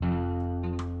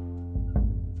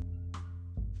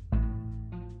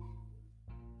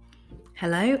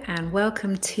Hello and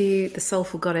welcome to the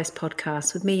Soulful Goddess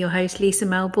podcast with me, your host, Lisa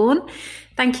Melbourne.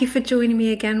 Thank you for joining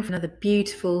me again for another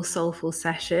beautiful, soulful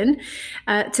session.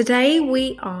 Today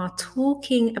we are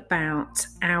talking about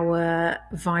our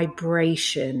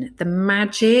vibration, the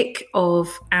magic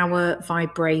of our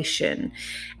vibration,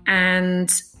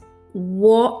 and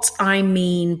what I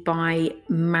mean by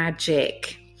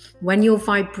magic. When your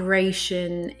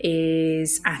vibration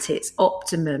is at its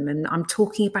optimum, and I'm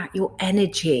talking about your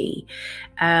energy,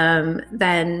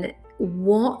 then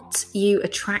what you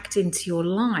attract into your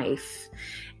life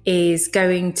is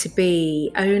going to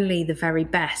be only the very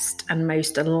best and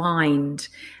most aligned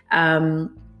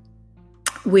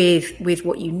with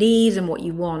what you need and what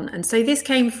you want. And so this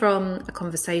came from a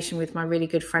conversation with my really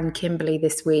good friend Kimberly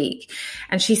this week.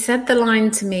 And she said the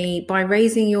line to me, by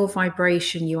raising your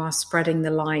vibration, you are spreading the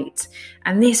light.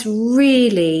 And this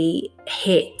really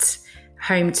hit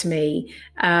home to me.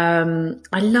 I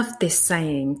love this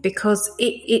saying because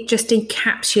it just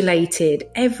encapsulated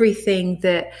everything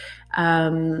that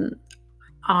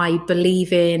I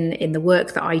believe in the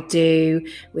work that I do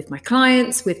with my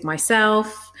clients, with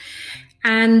myself.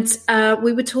 And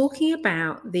we were talking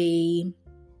about the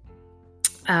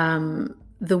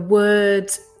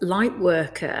word light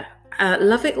worker.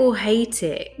 Love it or hate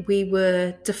it, we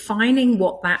were defining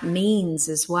what that means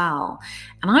as well.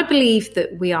 And I believe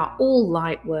that we are all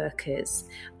light workers.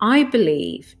 I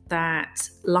believe that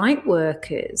light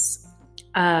workers,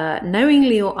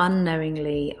 knowingly or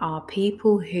unknowingly, are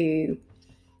people who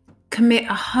commit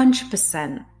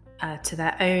 100% to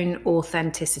their own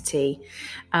authenticity.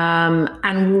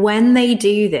 And when they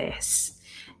do this,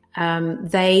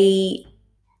 they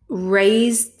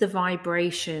raise the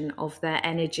vibration of their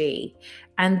energy.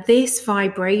 And this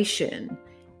vibration,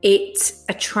 it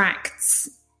attracts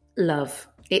love.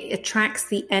 It attracts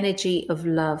the energy of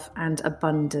love and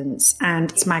abundance,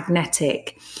 and it's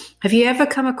magnetic. Have you ever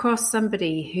come across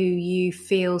somebody who you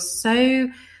feel so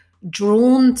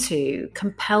drawn to,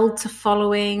 compelled to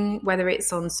following, whether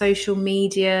it's on social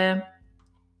media?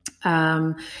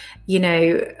 That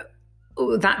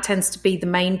tends to be the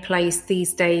main place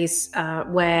these days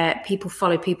where people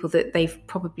follow people that they've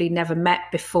probably never met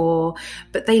before,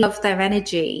 but they love their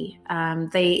energy.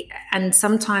 And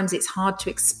sometimes it's hard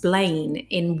to explain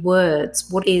in words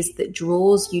what it is that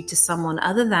draws you to someone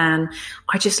other than,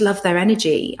 I just love their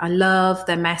energy. I love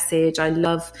their message. I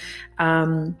love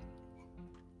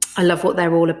what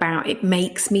they're all about. It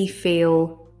makes me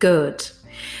feel good.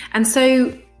 And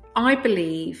so I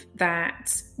believe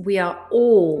that we are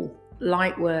all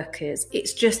light workers.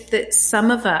 It's just that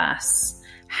some of us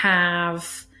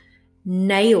have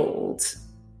nailed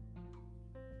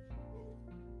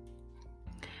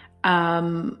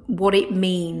what it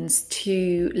means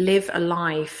to live a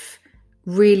life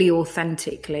really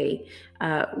authentically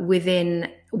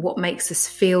within what makes us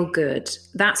feel good.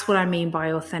 That's what I mean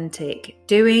by authentic.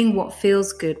 Doing what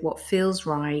feels good, what feels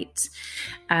right,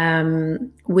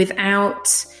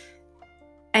 without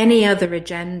any other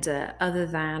agenda other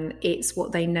than it's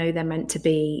what they know they're meant to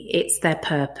be. It's their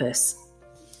purpose.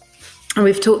 And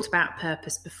we've talked about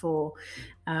purpose before,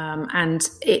 and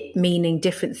it meaning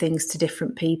different things to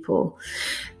different people.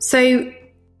 So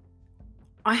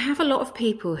I have a lot of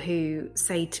people who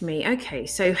say to me, okay,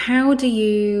 so how do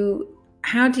you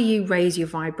raise your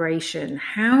vibration?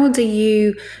 How do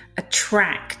you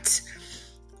attract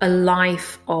a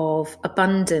life of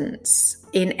abundance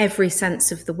in every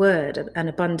sense of the word? An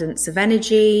abundance of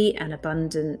energy, an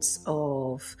abundance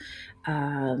of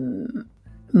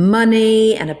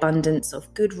money, an abundance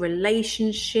of good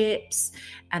relationships,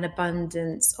 an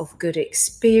abundance of good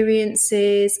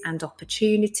experiences and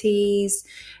opportunities.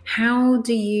 How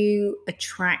do you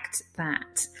attract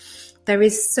that? There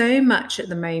is so much at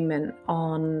the moment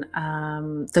on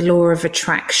the law of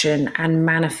attraction and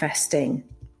manifesting.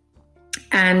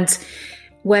 And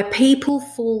where people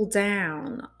fall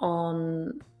down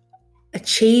on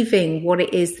achieving what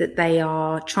it is that they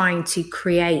are trying to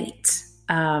create,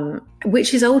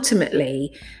 which is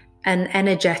ultimately an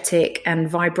energetic and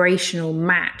vibrational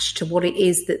match to what it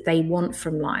is that they want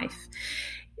from life.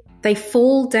 They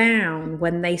fall down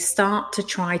when they start to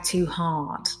try too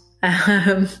hard.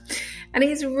 And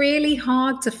it's really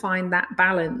hard to find that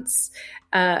balance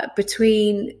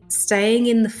between staying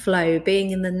in the flow,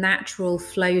 being in the natural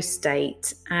flow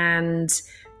state, and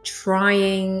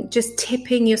just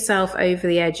tipping yourself over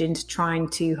the edge into trying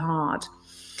too hard.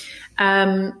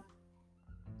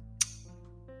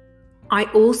 I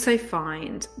also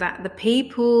find that the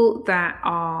people that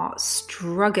are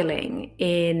struggling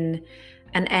in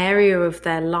an area of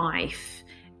their life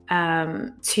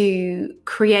to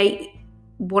create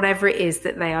whatever it is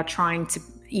that they are trying to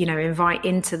invite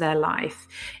into their life,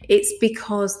 it's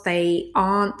because they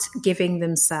aren't giving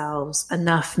themselves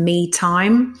enough me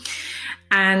time.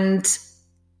 And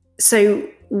so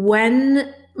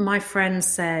when my friend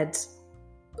said,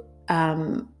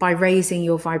 by raising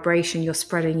your vibration, you're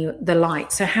spreading the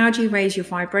light. So how do you raise your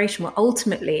vibration? Well,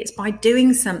 ultimately, it's by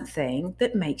doing something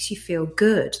that makes you feel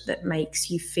good, that makes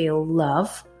you feel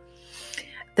love,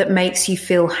 that makes you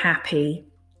feel happy.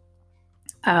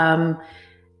 And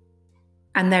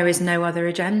there is no other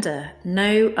agenda.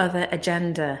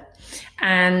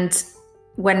 And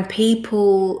when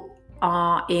people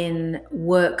are in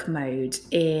work mode,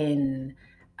 in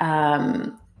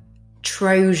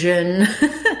Trojan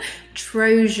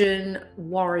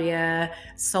warrior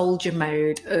soldier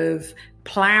mode of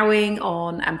ploughing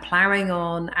on and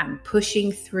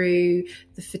pushing through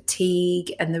the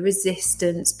fatigue and the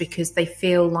resistance, because they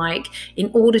feel like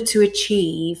in order to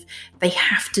achieve, they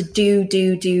have to do.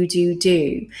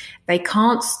 They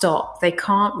can't stop, they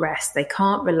can't rest, they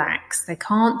can't relax, they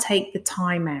can't take the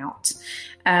time out,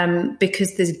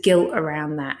 because there's guilt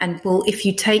around that. And well, if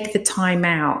you take the time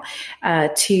out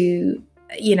to,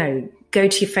 go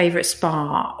to your favorite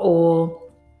spa, or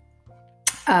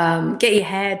get your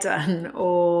hair done,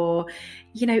 or,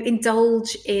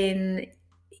 indulge in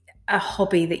a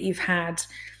hobby that you've had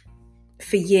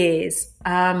for years,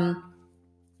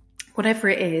 whatever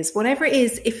it is,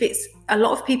 if it's, a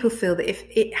lot of people feel that if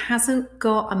it hasn't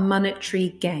got a monetary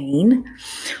gain,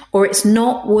 or it's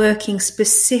not working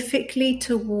specifically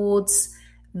towards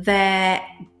their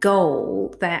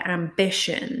goal, their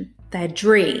ambition, their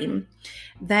dream,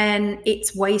 then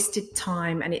it's wasted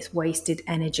time and it's wasted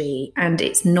energy, and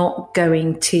it's not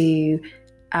going to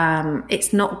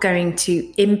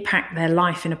impact their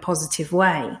life in a positive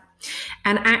way.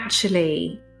 And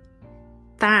actually,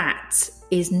 that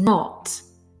is not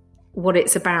what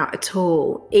it's about at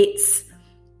all.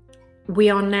 We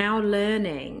are now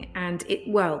learning, and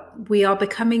we are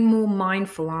becoming more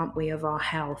mindful, aren't we, of our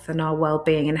health and our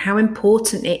well-being, and how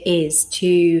important it is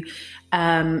to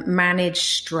manage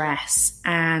stress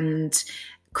and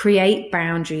create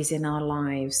boundaries in our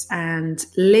lives, and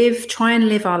try and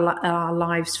live our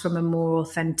lives from a more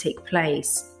authentic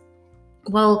place.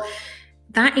 Well,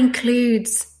 that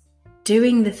includes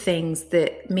doing the things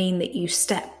that mean that you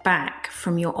step back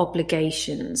from your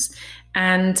obligations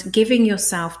and giving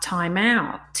yourself time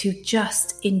out to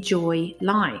just enjoy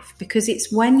life. Because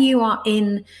it's when you are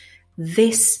in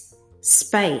this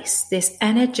space, this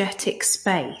energetic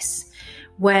space,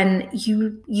 when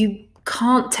you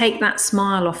can't take that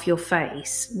smile off your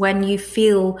face, when you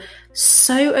feel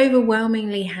so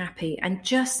overwhelmingly happy and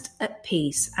just at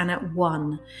peace and at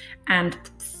one and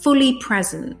fully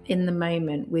present in the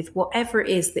moment with whatever it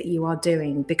is that you are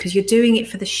doing, because you're doing it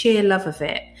for the sheer love of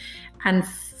it and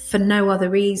for no other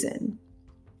reason,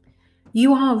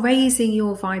 you are raising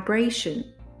your vibration.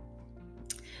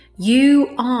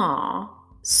 You are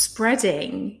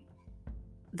spreading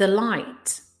the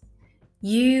light.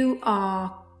 You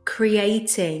are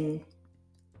creating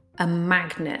a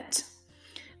magnet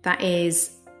that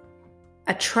is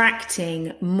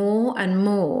attracting more and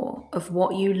more of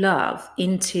what you love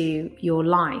into your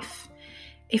life.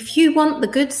 If you want the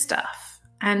good stuff,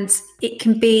 and it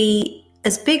can be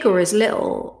as big or as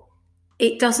little,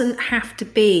 it doesn't have to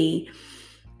be,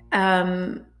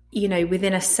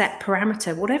 within a set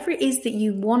parameter. Whatever it is that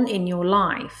you want in your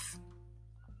life,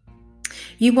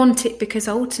 you want it because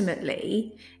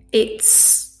ultimately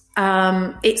it's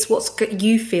what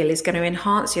you feel is going to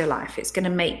enhance your life. It's going to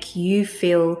make you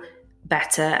feel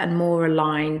better and more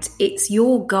aligned. It's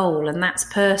your goal, and that's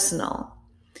personal.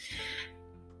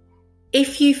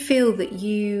 If you feel that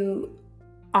you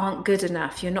aren't good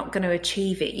enough, you're not going to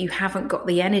achieve it, you haven't got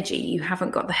the energy, you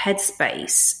haven't got the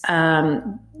headspace,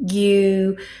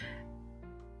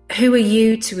 who are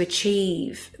you to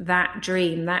achieve that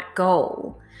dream, that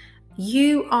goal?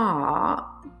 You are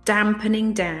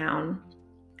dampening down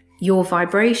your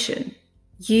vibration.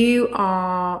 You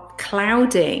are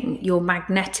clouding your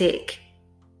magnetic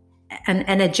and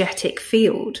energetic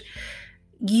field.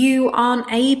 You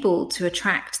aren't able to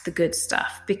attract the good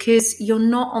stuff because you're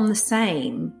not on the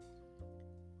same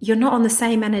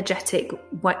energetic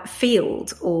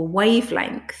field or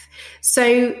wavelength.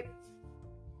 So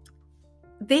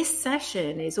this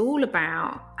session is all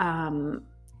about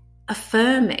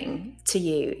affirming to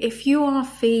you. If you are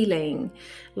feeling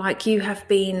like you have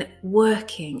been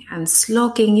working and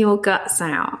slogging your guts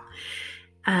out,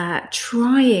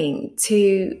 trying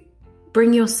to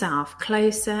bring yourself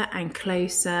closer and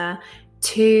closer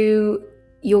to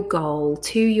your goal,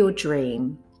 to your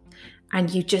dream, and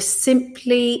you just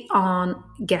simply aren't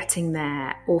getting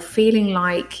there, or feeling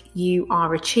like you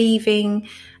are achieving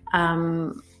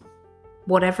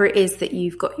whatever it is that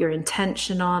you've got your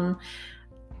intention on,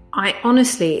 I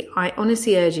honestly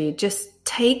urge you, just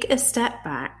take a step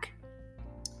back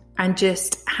and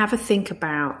just have a think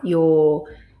about your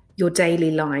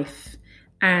daily life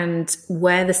and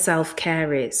where the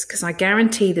self-care is, because I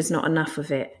guarantee there's not enough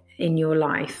of it in your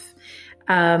life.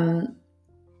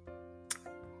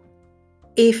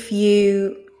 If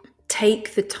you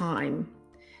take the time,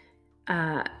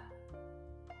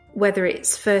 whether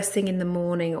it's first thing in the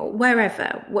morning or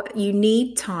wherever, you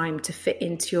need time to fit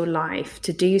into your life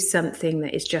to do something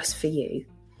that is just for you.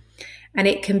 And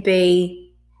it can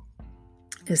be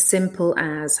as simple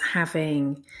as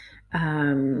having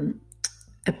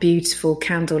a beautiful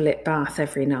candlelit bath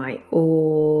every night,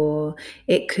 or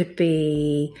it could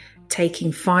be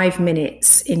taking 5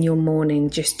 minutes in your morning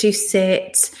just to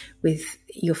sit with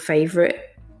your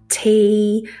favorite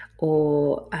tea,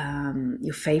 or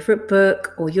your favorite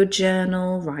book, or your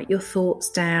journal, write your thoughts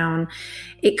down.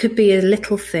 It could be a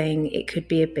little thing, it could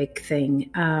be a big thing.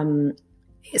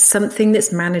 It's something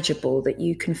that's manageable, that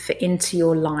you can fit into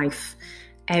your life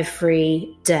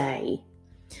every day,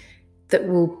 that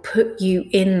will put you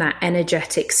in that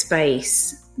energetic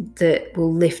space that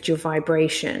will lift your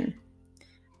vibration.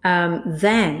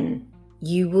 Then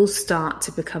you will start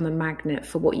to become a magnet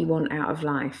for what you want out of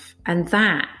life. And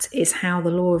that is how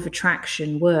the law of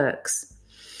attraction works.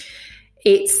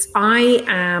 I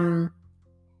am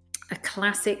a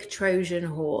classic Trojan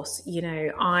horse.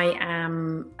 I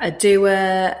am a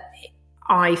doer.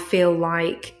 I feel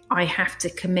like I have to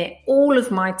commit all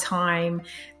of my time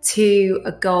to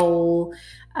a goal,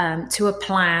 to a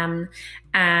plan,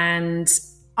 and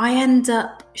I end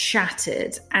up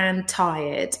shattered and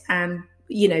tired and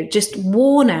just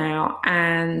worn out,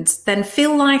 and then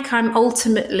feel like I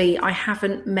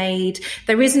haven't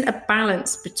there isn't a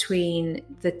balance between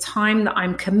the time that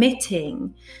I'm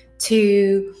committing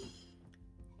to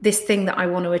this thing that I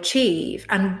want to achieve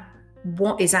and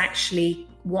what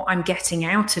I'm getting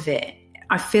out of it.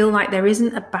 I feel like there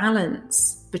isn't a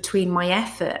balance between my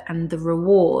effort and the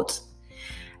reward.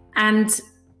 And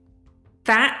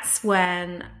that's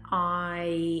when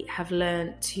I have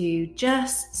learned to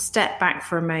just step back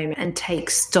for a moment and take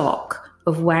stock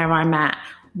of where I'm at.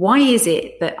 Why is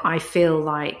it that I feel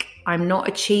like I'm not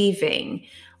achieving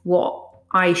what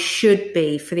I should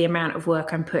be for the amount of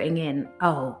work I'm putting in?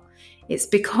 Oh, it's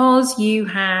because you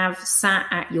have sat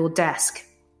at your desk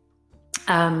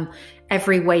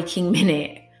every waking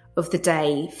minute of the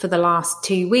day for the last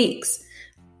 2 weeks.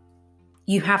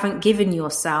 You haven't given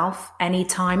yourself any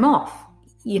time off.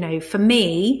 For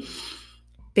me,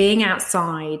 being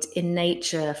outside in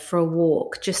nature for a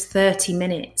walk, just 30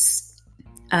 minutes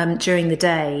during the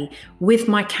day with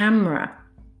my camera,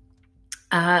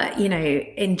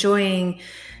 enjoying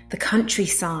the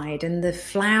countryside and the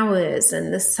flowers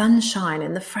and the sunshine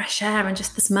and the fresh air and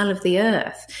just the smell of the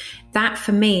earth. That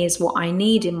for me is what I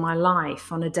need in my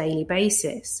life on a daily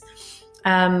basis.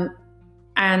 And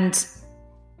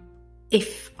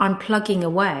if I'm plugging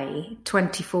away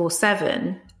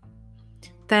 24/7,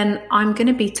 then I'm going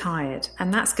to be tired,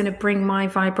 and that's going to bring my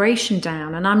vibration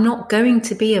down, and I'm not going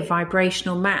to be a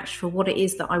vibrational match for what it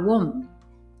is that I want.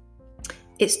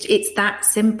 It's that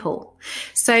simple.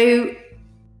 So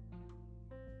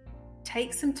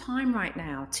take some time right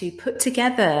now to put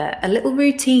together a little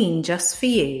routine just for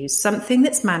you, something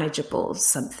that's manageable,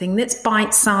 something that's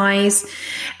bite-sized,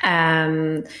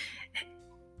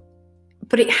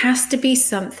 but it has to be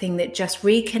something that just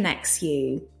reconnects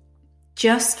you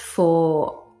just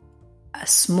for a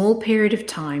small period of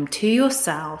time to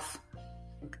yourself,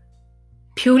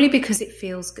 purely because it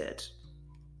feels good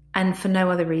and for no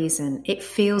other reason. It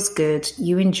feels good.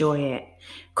 You enjoy it.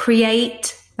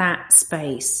 Create that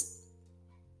space.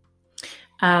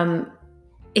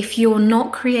 If you're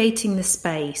not creating the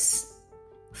space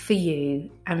for you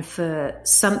and for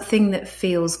something that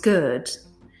feels good,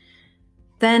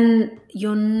 then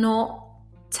you're not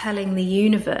telling the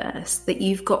universe that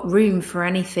you've got room for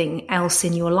anything else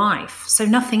in your life. So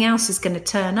nothing else is going to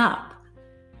turn up.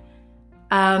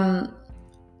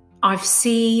 I've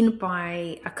seen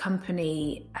by a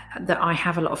company that I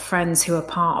have a lot of friends who are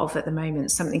part of at the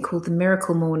moment, something called the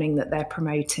Miracle Morning that they're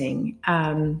promoting.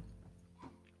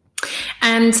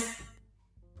 And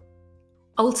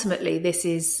ultimately, this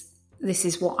is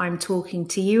what I'm talking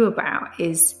to you about,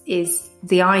 is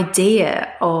the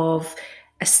idea of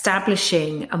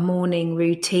establishing a morning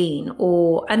routine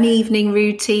or an evening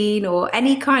routine or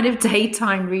any kind of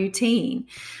daytime routine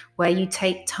where you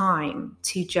take time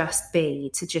to just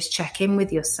be, to just check in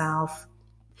with yourself,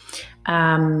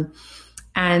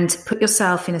 And put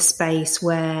yourself in a space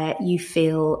where you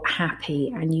feel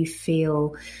happy and you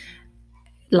feel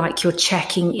like you're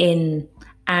checking in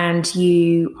and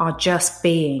you are just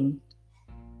being.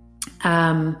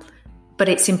 But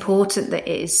it's important that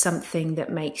it is something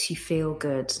that makes you feel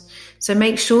good. So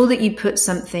make sure that you put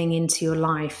something into your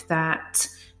life that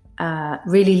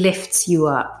really lifts you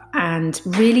up and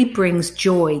really brings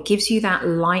joy, gives you that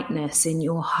lightness in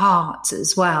your heart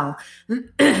as well.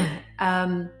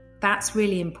 That's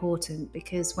really important,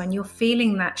 because when you're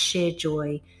feeling that sheer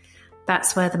joy,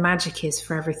 that's where the magic is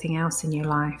for everything else in your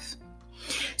life.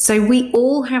 So we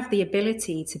all have the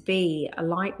ability to be a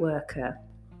light worker.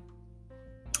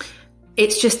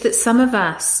 It's just that some of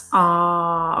us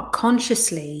are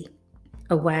consciously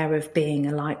aware of being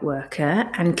a light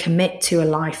worker and commit to a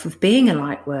life of being a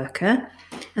light worker.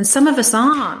 And some of us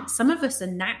aren't. Some of us are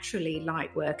naturally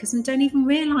light workers and don't even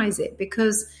realize it,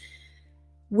 because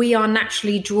we are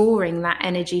naturally drawing that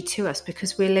energy to us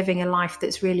because we're living a life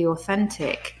that's really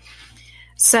authentic.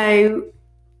 So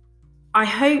I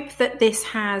hope that this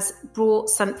has brought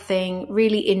something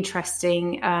really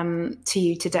interesting to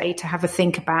you today to have a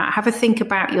think about. Have a think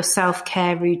about your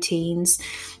self-care routines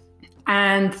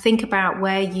and think about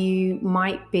where you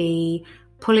might be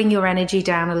pulling your energy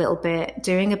down a little bit,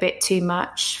 doing a bit too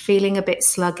much, feeling a bit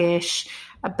sluggish,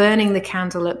 burning the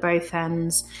candle at both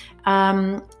ends,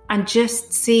 and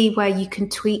just see where you can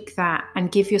tweak that and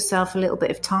give yourself a little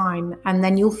bit of time. And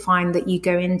then you'll find that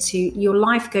your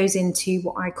life goes into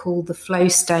what I call the flow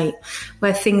state,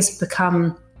 where things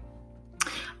become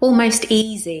almost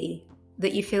easy,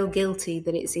 that you feel guilty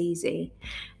that it's easy.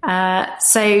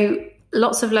 So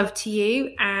lots of love to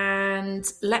you,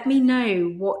 and let me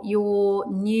know what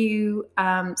your new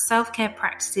self-care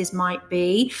practices might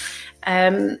be.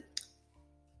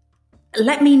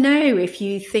 Let me know if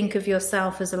you think of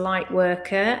yourself as a light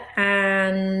worker,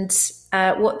 and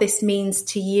what this means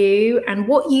to you and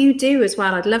what you do as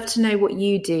well. I'd love to know what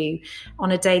you do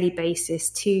on a daily basis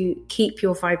to keep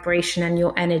your vibration and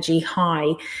your energy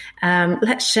high.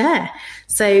 Let's share.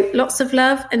 So lots of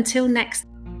love. Until next